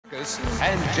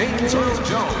and James Earl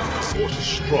Jones. Force is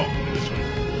strong in this one.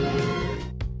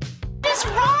 What is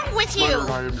wrong with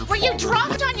you? Were you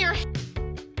dropped on your...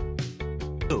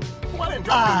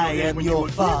 I am your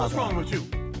father. What's wrong with you?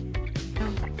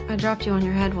 I dropped you on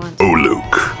your head once. Oh, Luke,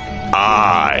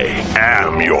 I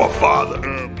am your father.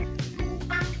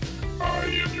 I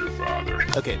am your father.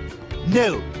 Okay.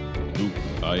 No. Luke,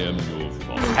 I am your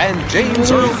father. And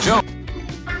James Earl Jones.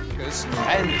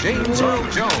 And James Earl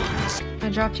Jones. I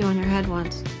dropped you on your head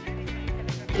once.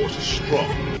 Force is strong.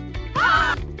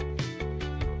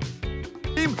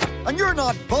 And you're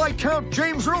not Viscount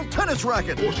James Earl Tennis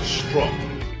Racket. Force is strong.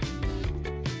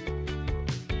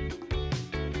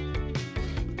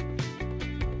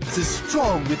 This is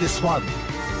strong with this one.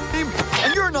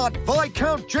 And you're not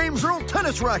Viscount James Earl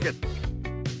Tennis Racket.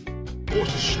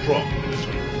 Force is strong in this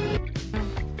one.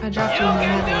 I dropped you on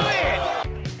your head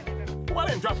once. Well, I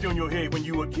didn't drop you on your head when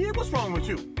you were a kid. What's wrong with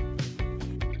you?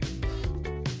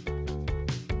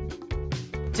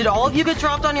 Did all of you get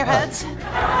dropped on your heads?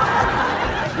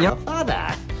 Yep.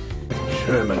 Father.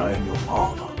 Sherman, I am your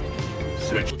father.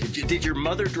 Did your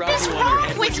mother drop What is you on your wrong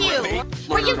head? with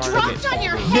you? Were you dropped on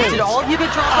your head? Did all of you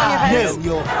get dropped on your heads? I am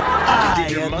your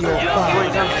father.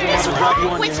 What is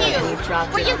wrong with you?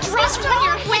 Were you dropped on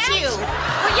your head?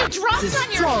 Were you dropped on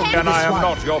your head? And I am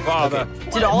not your father.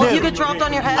 Did all of you get dropped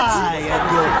on your heads? I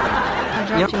am your I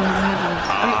dropped you on your head once.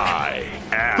 I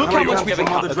am Look how your much we have a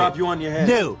mother drop you on your head.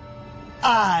 No.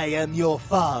 I am your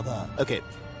father. Okay.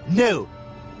 No.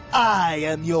 I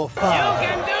am your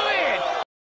father.